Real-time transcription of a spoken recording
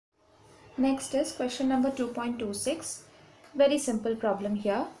Next is question number 2.26. Very simple problem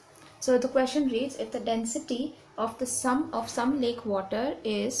here. So the question reads, if the density of the sum of some lake water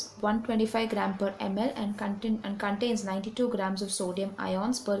is 125 gram per ml and contains 92 grams of sodium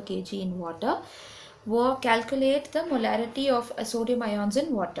ions per kg in water, calculate the molarity of sodium ions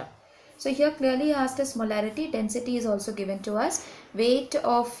in water. So here clearly asked us molarity, density is also given to us, weight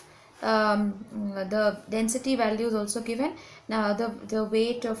of the density value is also given. Now the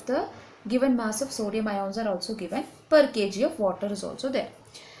weight of the given mass of sodium ions are also given, per kg of water is also there.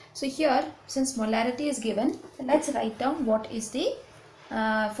 So here, since molarity is given, let's write down what is the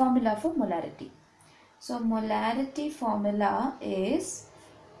formula for molarity. So molarity formula is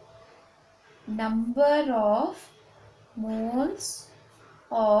number of moles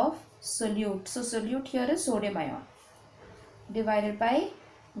of solute. So solute here is sodium ion divided by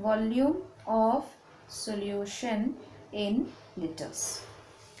volume of solution in liters.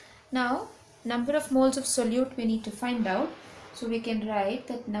 Now number of moles of solute we need to find out. So we can write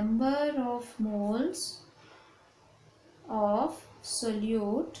that number of moles of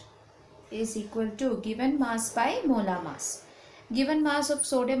solute is equal to given mass by molar mass. Given mass of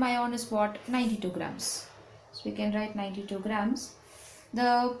sodium ion is what? 92 grams. So we can write 92 grams.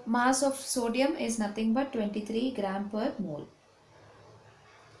 The mass of sodium is nothing but 23 gram per mole.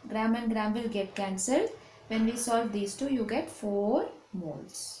 Gram and gram will get cancelled. When we solve these two, you get 4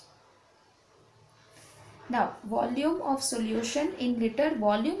 moles. Now, volume of solution in liter,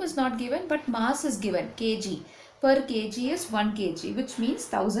 volume is not given but mass is given, kg. Per kg is 1 kg, which means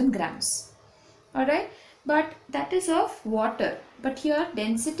 1000 grams. Alright, but that is of water. But here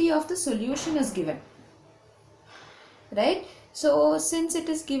density of the solution is given. Right, so since it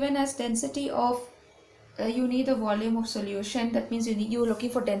is given as density of, you need the volume of solution, that means you are looking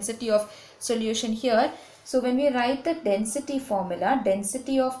for density of solution here. So when we write the density formula,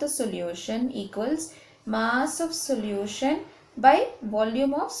 density of the solution equals mass of solution by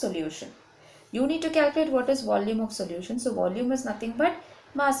volume of solution. You need to calculate what is volume of solution. So volume is nothing but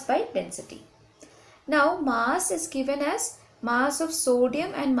mass by density. Now mass is given as mass of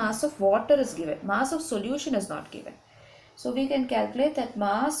sodium and mass of water is given. Mass of solution is not given. So we can calculate that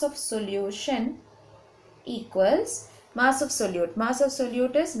mass of solution equals mass of solute. Mass of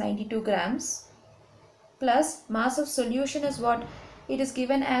solute is 92 grams plus mass of solution is what? It is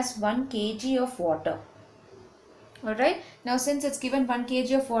given as 1 kg of water. Alright, now since it's given 1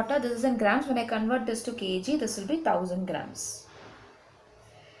 kg of water, this is in grams. When I convert this to kg, this will be 1000 grams.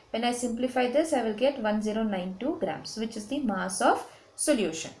 When I simplify this, I will get 1092 grams, which is the mass of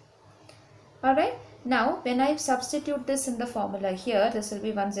solution. Alright, now when I substitute this in the formula here, this will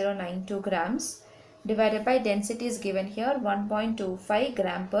be 1092 grams divided by density is given here 1.25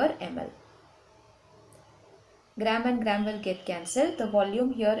 gram per ml. Gram and gram will get cancelled. The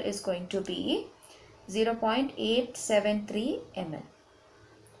volume here is going to be 0.873 ml.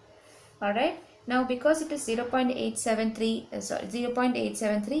 Alright, now because it is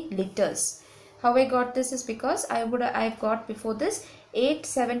 0.873 liters. How I got this is because I've got before this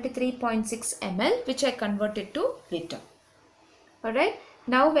 873.6 ml, which I converted to liter. Alright,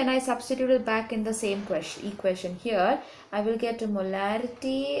 now when I substitute it back in the same equation here, I will get a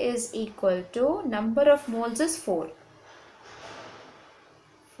molarity is equal to number of moles is 4.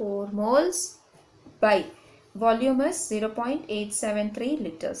 4 moles by volume is 0.873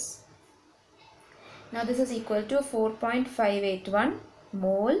 liters. Now this is equal to 4.581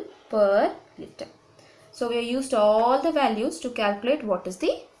 mole per liter. So we have used all the values to calculate what is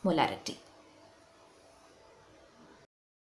the molarity.